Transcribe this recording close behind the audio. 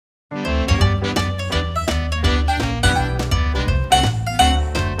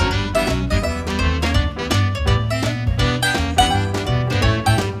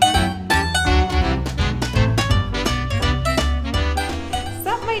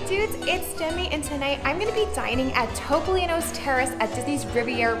dudes, it's Demi, and tonight I'm gonna be dining at Topolino's Terrace at Disney's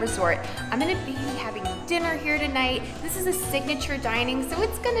Riviera Resort. I'm gonna be having dinner here tonight. This is a signature dining, so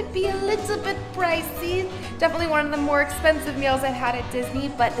it's gonna be a little bit pricey. Definitely one of the more expensive meals I've had at Disney,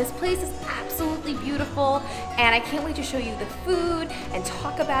 but this place is absolutely beautiful, and I can't wait to show you the food and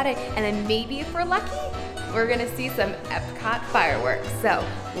talk about it, and then maybe if we're lucky, we're gonna see some Epcot fireworks. So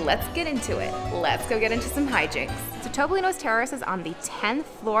let's get into it. Let's go get into some hijinks. So Topolino's Terrace is on the 10th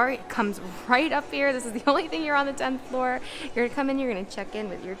floor. It comes right up here. This is the only thing you're on the 10th floor. You're gonna come in, you're gonna check in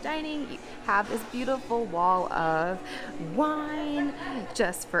with your dining. You have this beautiful wall of wine,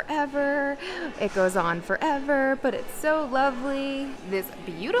 just forever. It goes on forever, but it's so lovely. This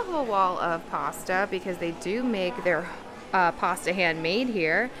beautiful wall of pasta, because they do make their pasta handmade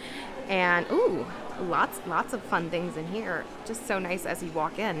here. And ooh, lots of fun things in here. Just so nice as you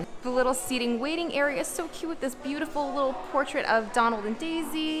walk in. The little seating waiting area is so cute with this beautiful little portrait of Donald and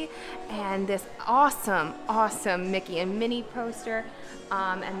Daisy and this awesome Mickey and Minnie poster.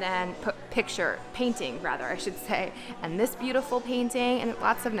 And then painting, I should say. And this beautiful painting, and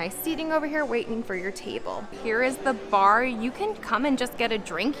lots of nice seating over here waiting for your table. Here is the bar. You can come and just get a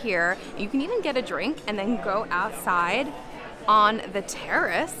drink here. You can even get a drink and then go outside on the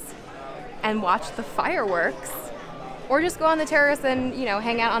terrace and watch the fireworks, or just go on the terrace and, you know,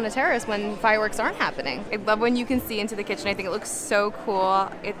 hang out on the terrace when fireworks aren't happening. I love when you can see into the kitchen. I think it looks so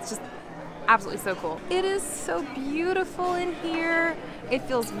cool. It's just absolutely so cool. It is so beautiful in here. It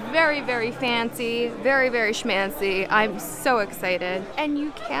feels very fancy, very schmancy. I'm so excited. And you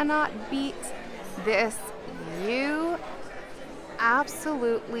cannot beat this view.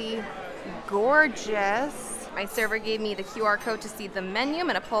 Absolutely gorgeous. My server gave me the QR code to see the menu. I'm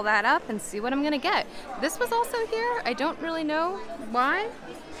gonna pull that up and see what I'm gonna get. This was also here. I don't really know why.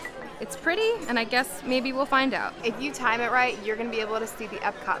 It's pretty, and I guess maybe we'll find out. If you time it right, you're gonna be able to see the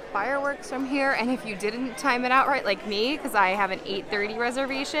Epcot fireworks from here, and if you didn't time it out right, like me, because I have an 8:30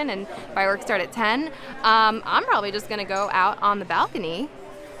 reservation and fireworks start at 10, I'm probably just gonna go out on the balcony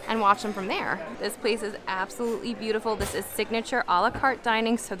and watch them from there. This place is absolutely beautiful. This is signature a la carte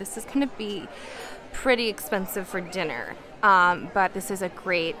dining, so this is gonna be pretty expensive for dinner, but this is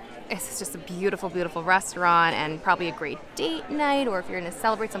just a beautiful restaurant, and probably a great date night, or if you're going to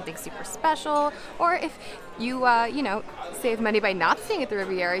celebrate something super special, or if you you know, save money by not staying at the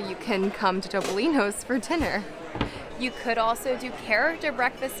Riviera, you can come to Topolino's for dinner. You could also do character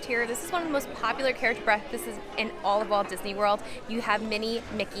breakfast here. This is one of the most popular character breakfasts in all of Walt Disney World. You have Minnie,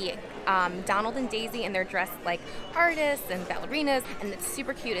 Mickey, Donald and Daisy, and they're dressed like artists and ballerinas, and it's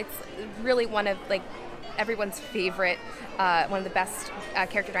super cute. It's really one of like everyone's favorite, one of the best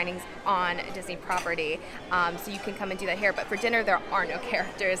character dinings on Disney property. So you can come and do that here, but for dinner there are no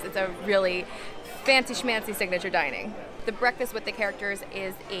characters. It's a really fancy schmancy signature dining. The breakfast with the characters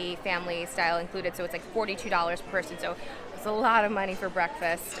is a family style included, so it's like $42 per person, so it's a lot of money for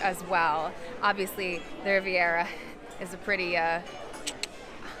breakfast as well. Obviously the Riviera is a pretty high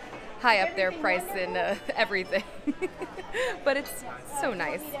up there price in everything. But it's so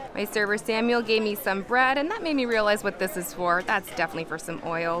nice. My server Samuel gave me some bread, and that made me realize what this is for. That's definitely for some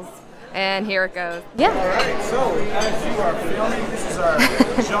oils. And here it goes. Yeah. All right, so as you are filming, this is our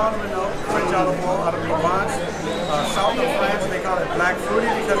Jarrod Reynolds French olive oil out of Provence. South of France, they call it black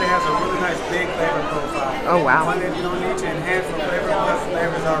fruity because it has a really nice big flavor profile. Oh wow. One that you don't need to enhance the flavor because the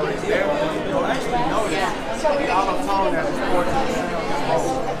flavor is already there. You'll actually notice the olive tone that is poured to the center of this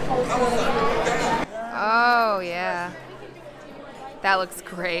bowl. Oh yeah. That looks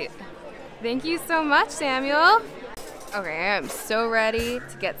great. Thank you so much, Samuel. Okay, I am so ready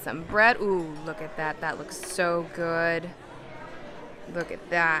to get some bread. Ooh, look at that. That looks so good. Look at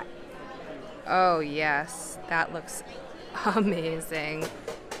that. Oh, yes. That looks amazing.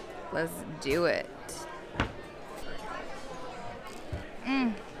 Let's do it.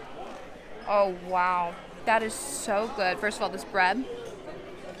 Oh, wow. That is so good. First of all, this bread.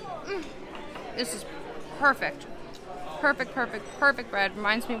 This is perfect. Perfect bread.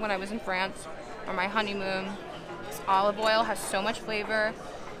 Reminds me when I was in France on my honeymoon. Olive oil has so much flavor.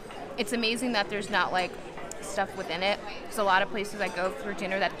 It's amazing that there's not like stuff within it. There's a lot of places I go for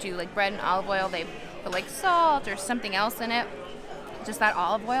dinner that do like bread and olive oil. They put like salt or something else in it. Just that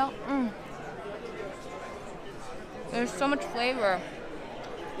olive oil. There's so much flavor.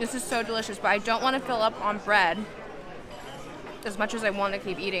 This is so delicious, but I don't want to fill up on bread as much as I want to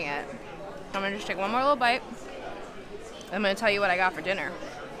keep eating it. I'm gonna just take one more little bite. I'm gonna tell you what I got for dinner.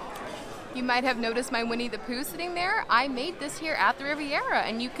 You might have noticed my Winnie the Pooh sitting there. I made this here at the Riviera,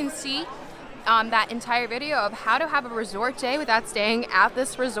 and you can see that entire video of how to have a resort day without staying at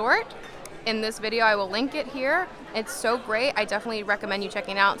this resort in this video. I will link it here. It's so great. I definitely recommend you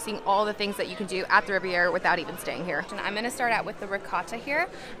checking it out, seeing all the things that you can do at the Riviera without even staying here. And I'm gonna start out with the ricotta here.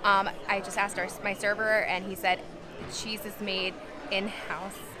 I just asked my server, and he said the cheese is made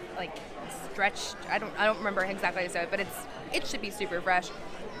in-house, like stretched. I don't remember exactly how to say it, but it should be super fresh,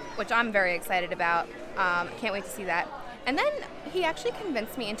 which I'm very excited about. Can't wait to see that. And then he actually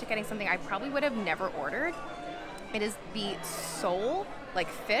convinced me into getting something I probably would have never ordered. It is the sole, like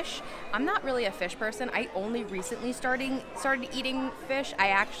fish. I'm not really a fish person. I only recently started eating fish. I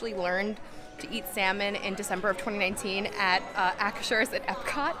actually learned to eat salmon in December of 2019 at Hijinx at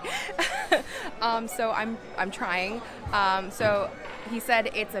Epcot. So I'm trying. So he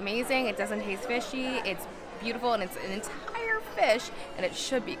said it's amazing. It doesn't taste fishy. It's beautiful, and it's an entire fish, and it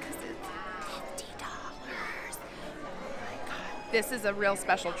should be because it's $50. Oh my God. This is a real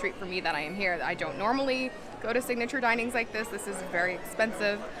special treat for me that I am here. I don't normally go to signature dinings like this. This is very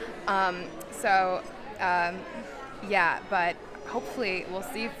expensive. Yeah, but hopefully we'll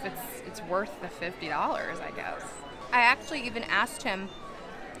see if it's worth the $50, I guess. I actually even asked him,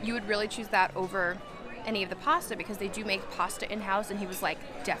 you would really choose that over any of the pasta because they do make pasta in-house, and he was like,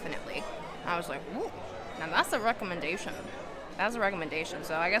 definitely. I was like, ooh, now that's a recommendation. That's a recommendation,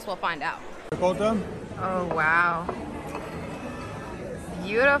 so I guess we'll find out. Ricotta. Oh, wow.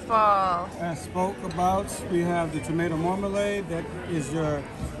 Beautiful. As spoke about, we have the tomato marmalade. That is your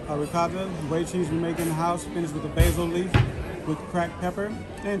ricotta. Whey cheese we make in the house, finished with a basil leaf with cracked pepper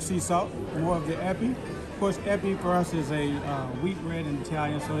and sea salt. More of the epi. Of course, epi for us is a wheat bread in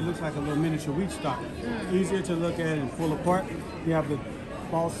Italian, so it looks like a little miniature wheat stock. Easier to look at and pull apart. We have the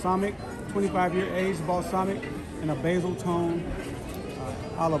balsamic, 25-year aged balsamic, and a basil tone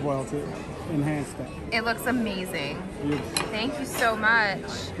olive oil to enhance that. It looks amazing. Beautiful. Thank you so much.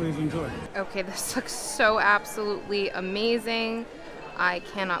 Please enjoy. Okay, this looks so absolutely amazing. I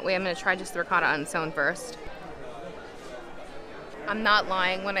cannot wait. I'm gonna try just the ricotta on its own first. I'm not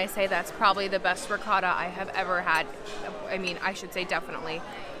lying when I say that's probably the best ricotta I have ever had. I mean, I should say definitely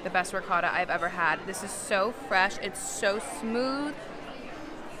the best ricotta I've ever had. This is so fresh. It's so smooth.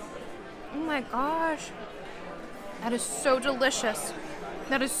 Oh my gosh. That is so delicious.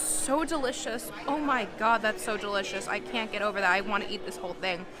 That is so delicious. Oh my God, that's so delicious. I can't get over that. I want to eat this whole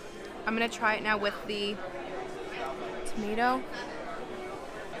thing. I'm gonna try it now with the tomato.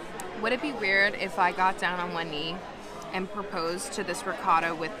 Would it be weird if I got down on one knee and proposed to this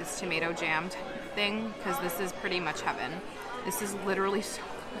ricotta with this tomato jam thing? Because this is pretty much heaven. This is literally so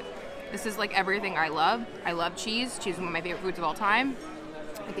good. This is like everything I love. I love cheese. Cheese is one of my favorite foods of all time.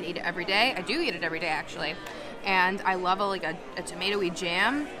 I can eat it every day. I do eat it every day, actually. And I love a tomatoey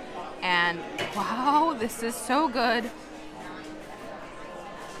jam. And wow, this is so good.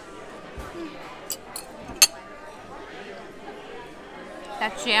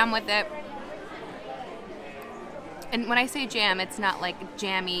 That jam with it. And when I say jam, it's not like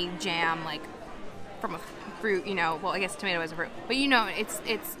jammy jam, like from a fruit, you know. Well, I guess tomato is a fruit. But you know, it's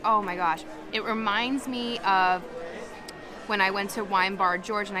oh my gosh. It reminds me of when I went to Wine Bar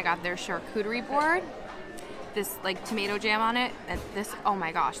George and I got their charcuterie board. This like tomato jam on it. And this, oh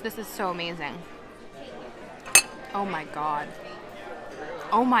my gosh, this is so amazing. Oh my God.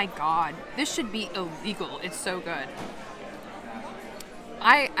 Oh my God. This should be illegal. It's so good.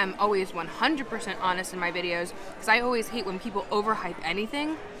 I am always 100% honest in my videos because I always hate when people overhype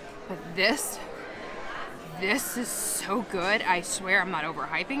anything. But this is so good. I swear I'm not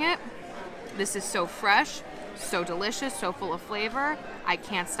overhyping it. This is so fresh, so delicious, so full of flavor. I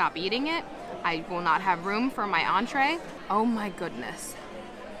can't stop eating it. I will not have room for my entree. Oh my goodness.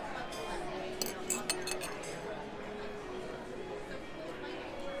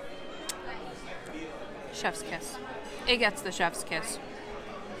 Chef's kiss. It gets the chef's kiss.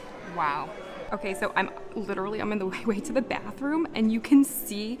 Wow. Okay, so I'm on the way to the bathroom and you can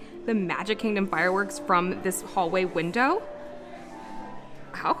see the Magic Kingdom fireworks from this hallway window.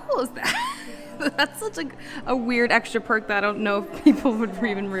 How cool is that? That's such a weird extra perk that I don't know if people would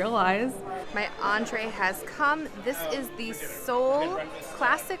even realize. My entree has come. This is the Seoul,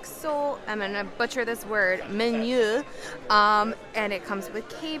 classic Seoul, I'm gonna butcher this word, menu. And it comes with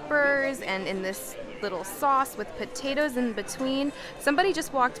capers and in this little sauce with potatoes in between. Somebody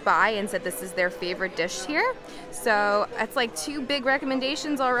just walked by and said this is their favorite dish here. So it's like 2 big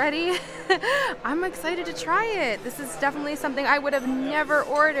recommendations already. I'm excited to try it. This is definitely something I would have never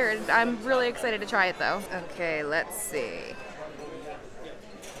ordered. I'm really excited to try it though. Okay, let's see.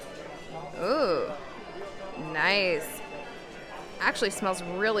 Ooh, nice. Actually smells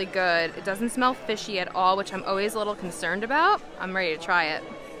really good. It doesn't smell fishy at all, which I'm always a little concerned about. I'm ready to try it.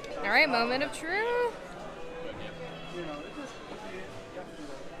 All right, moment of truth.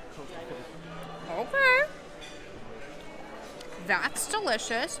 That's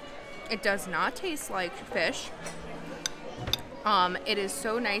delicious. It does not taste like fish. It is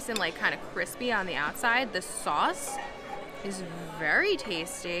so nice and like kind of crispy on the outside. The sauce is very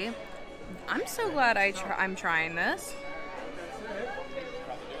tasty. I'm so glad I'm trying this.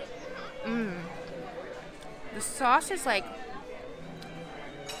 The sauce is like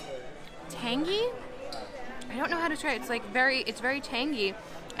tangy. I don't know how to try it. It's like it's very tangy.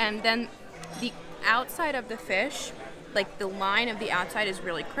 And then the outside of the fish, like the line of the outside is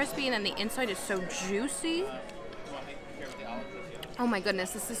really crispy, and then the inside is so juicy. Oh my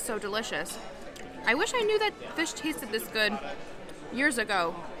goodness, this is so delicious. I wish I knew that fish tasted this good years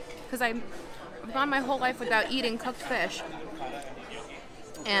ago, because I've gone my whole life without eating cooked fish.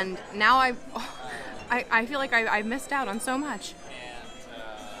 And now I feel like I missed out on so much.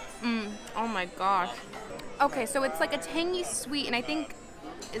 Oh my gosh. Okay, so it's like a tangy sweet, and I think,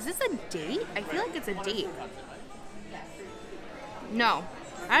 is this a date? I feel like it's a date. No,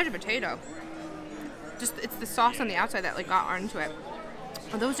 that is a potato. Just, it's the sauce on the outside that like got onto it.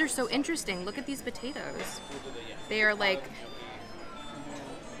 Oh, those are so interesting. Look at these potatoes. They are like,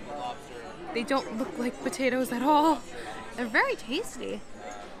 they don't look like potatoes at all. They're very tasty.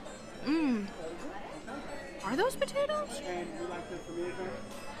 Are those potatoes?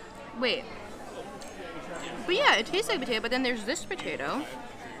 Wait. But yeah, it tastes like potato, but then there's this potato.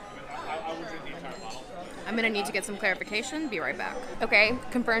 I'm gonna need to get some clarification. Be right back. Okay,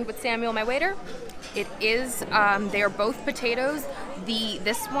 confirmed with Samuel, my waiter. It is, they are both potatoes.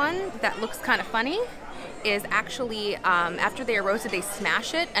 This one that looks kind of funny is actually, after they are roasted, they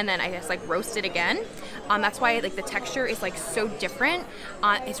smash it and then I guess like roast it again. That's why like the texture is like so different.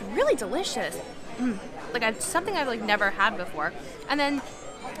 It's really delicious. Like something I've like never had before. And then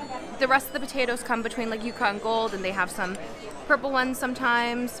the rest of the potatoes come between like Yukon Gold, and they have some purple ones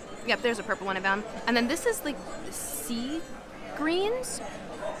sometimes. Yep, there's a purple one I found. And then this is like sea greens.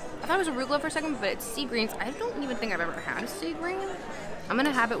 I thought it was arugula for a second, but it's sea greens. I don't even think I've ever had a sea green. I'm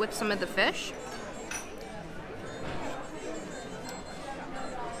gonna have it with some of the fish.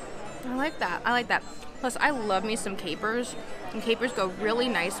 I like that. I like that. Plus, I love me some capers, and capers go really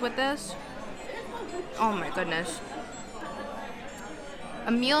nice with this. Oh my goodness.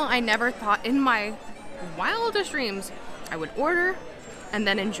 A meal I never thought in my wildest dreams I would order and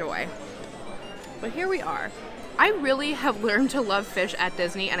then enjoy. But here we are. I really have learned to love fish at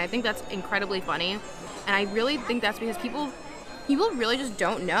Disney, and I think that's incredibly funny. And I really think that's because people really just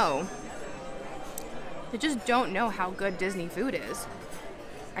don't know. They just don't know how good Disney food is.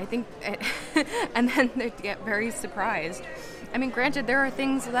 I think, and then they get very surprised. I mean, granted, there are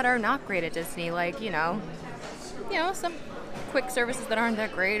things that are not great at Disney, like, you know, some quick services that aren't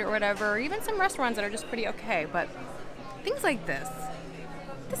that great or whatever, or even some restaurants that are just pretty okay, but things like this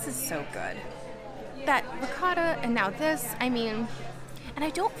is so good. That ricotta and now this, I mean, and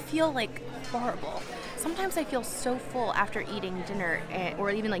I don't feel like horrible. Sometimes I feel so full after eating dinner,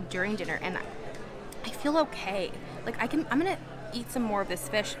 or even like during dinner, and I feel okay. Like I'm gonna eat some more of this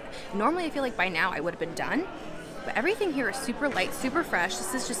fish. Normally I feel like by now I would have been done, but everything here is super light, super fresh.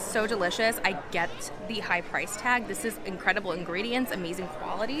 This is just so delicious. I get the high price tag. This is incredible ingredients, amazing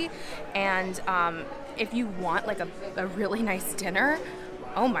quality, and if you want like a really nice dinner,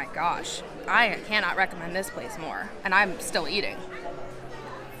 oh my gosh, I cannot recommend this place more. And I'm still eating.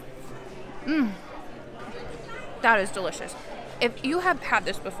 That is delicious. If you have had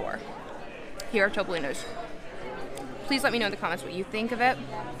this before, here are Topolino's. Please let me know in the comments what you think of it.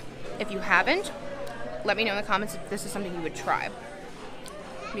 If you haven't, let me know in the comments if this is something you would try.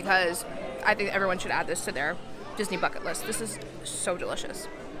 Because I think everyone should add this to their Disney bucket list. This is so delicious.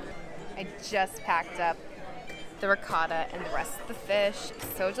 I just packed up the ricotta and the rest of the fish.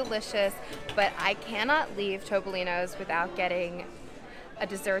 So delicious, but I cannot leave Topolino's without getting a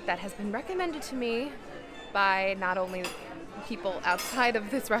dessert that has been recommended to me by not only people outside of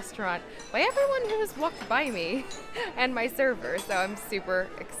this restaurant, by everyone who has walked by me and my server, so I'm super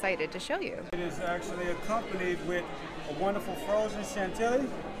excited to show you. It is actually accompanied with a wonderful frozen chantilly,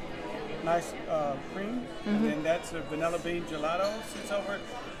 nice cream, and then that's a vanilla bean gelato. Sits over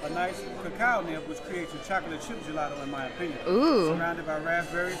a nice cacao nib, which creates a chocolate chip gelato, in my opinion. Ooh. Surrounded by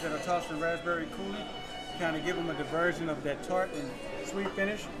raspberries that are tossed in raspberry coulis, kind of give them a diversion of that tart and sweet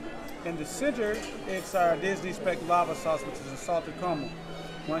finish. In the center, it's our Disney Speck lava sauce, which is a salted caramel.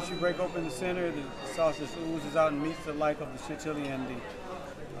 Once you break open the center, the sauce just oozes out and meets the like of the chantilly and the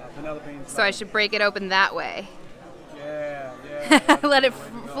vanilla beans. So I should break it open that way. Yeah. Let it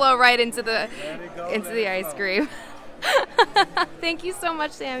flow right into the ice cream. Thank you so much,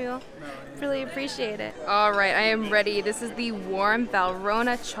 Samuel. Really appreciate it. All right, I am ready. This is the warm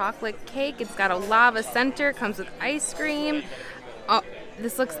Valrhona chocolate cake. It's got a lava center, comes with ice cream. Oh,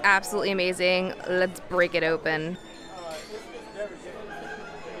 this looks absolutely amazing. Let's break it open.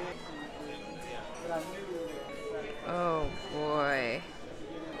 Oh boy.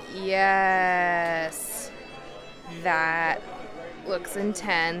 Yes. That looks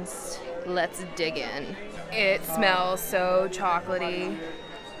intense. Let's dig in. It smells so chocolatey.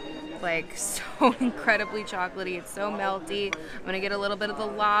 Like so incredibly chocolatey. It's so melty. I'm gonna get a little bit of the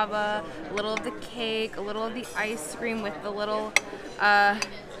lava, a little of the cake, a little of the ice cream with the little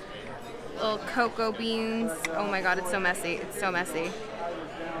cocoa beans. Oh my god, it's so messy. It's so messy.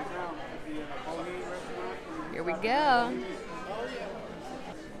 Here we go.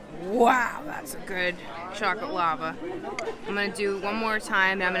 Wow, that's a good chocolate lava. I'm gonna do one more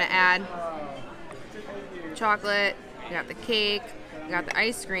time and I'm gonna add chocolate. I got the cake. I got the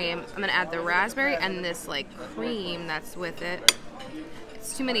ice cream. I'm gonna add the raspberry and this like cream that's with it.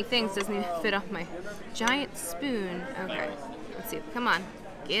 It's too many things, doesn't even fit on my giant spoon. Okay, let's see. Come on,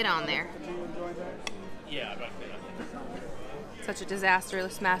 get on there. Yeah. Such a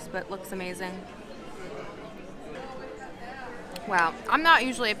disastrous mess, but looks amazing. Wow, I'm not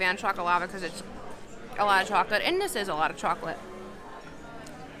usually a fan of chocolate lava because it's a lot of chocolate, and this is a lot of chocolate.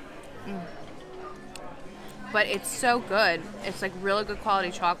 But it's so good. It's like really good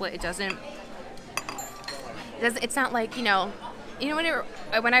quality chocolate. It's not like, whenever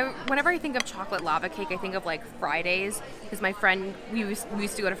I think of chocolate lava cake, I think of like Fridays, because my friend, we used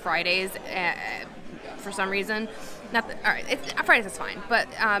to go to Fridays for some reason. Fridays is fine, but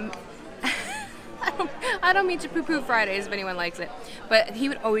I don't mean to poo-poo Fridays if anyone likes it, but he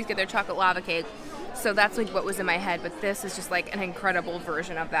would always get their chocolate lava cake, so that's like what was in my head. But this is just like an incredible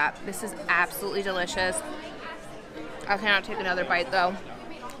version of that. This is absolutely delicious. I cannot take another bite though.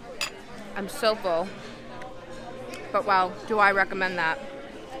 I'm so full. But wow, do I recommend that?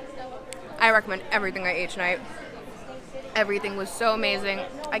 I recommend everything I ate tonight. Everything was so amazing.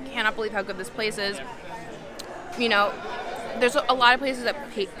 I cannot believe how good this place is. You know, there's a lot of places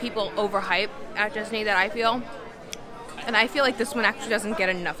that people overhype at Disney that I feel. And I feel like this one actually doesn't get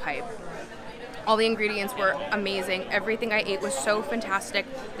enough hype. All the ingredients were amazing. Everything I ate was so fantastic.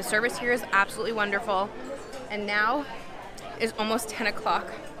 The service here is absolutely wonderful. And now is almost 10 o'clock,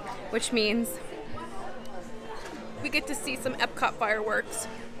 which means we get to see some Epcot fireworks.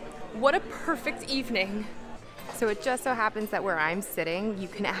 What a perfect evening. So it just so happens that where I'm sitting, you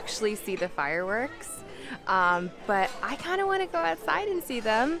can actually see the fireworks. But I kind of want to go outside and see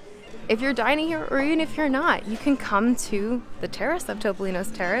them. If you're dining here, or even if you're not, you can come to the terrace of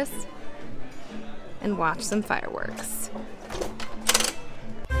Topolino's Terrace and watch some fireworks.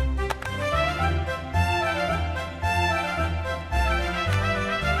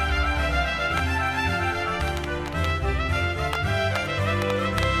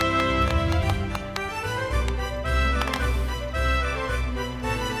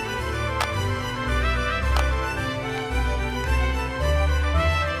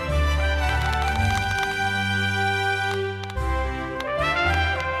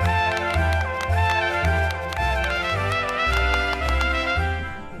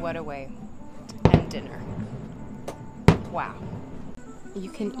 Away and dinner. Wow. You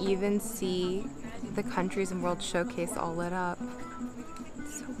can even see the Countries and World Showcase all lit up.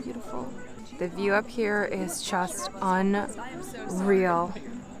 It's so beautiful. The view up here is just unreal.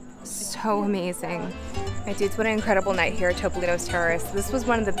 So amazing. My dudes, what an incredible night here at Topolino's Terrace. This was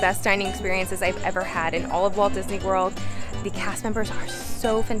one of the best dining experiences I've ever had in all of Walt Disney World. The cast members are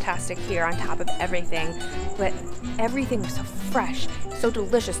so fantastic here on top of everything, but everything was so fresh, so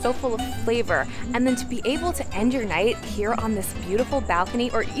delicious, so full of flavor. And then to be able to end your night here on this beautiful balcony,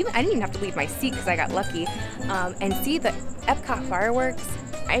 or even, I didn't even have to leave my seat because I got lucky, and see the Epcot fireworks,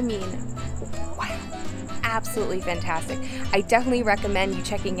 I mean, wow, absolutely fantastic. I definitely recommend you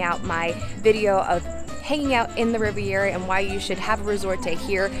checking out my video of hanging out in the Riviera and why you should have a resort day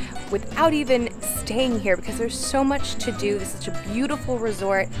here without even staying here, because there's so much to do. This is such a beautiful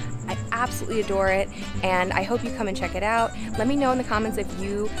resort. I absolutely adore it, and I hope you come and check it out. Let me know in the comments if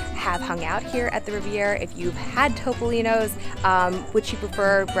you have hung out here at the Riviera, if you've had Topolino's, which you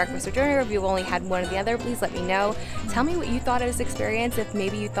prefer, breakfast or dinner. If you've only had one or the other, please let me know. Tell me what you thought of this experience, if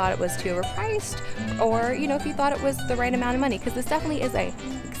maybe you thought it was too overpriced, or if you thought it was the right amount of money, because this definitely is a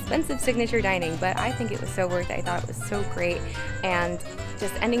expensive signature dining, but I think it was so worth it. I thought it was so great, and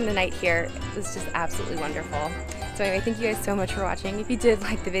just ending the night here was just absolutely wonderful. So anyway, thank you guys so much for watching. If you did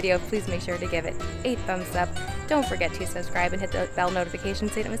like the video, please make sure to give it a thumbs up. Don't forget to subscribe and hit the bell notification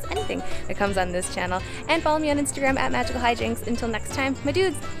so you don't miss anything that comes on this channel. And follow me on Instagram at Magical Hijinx. Until next time, my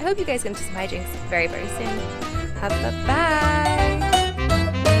dudes, I hope you guys get into some hijinks very, very soon. Bye.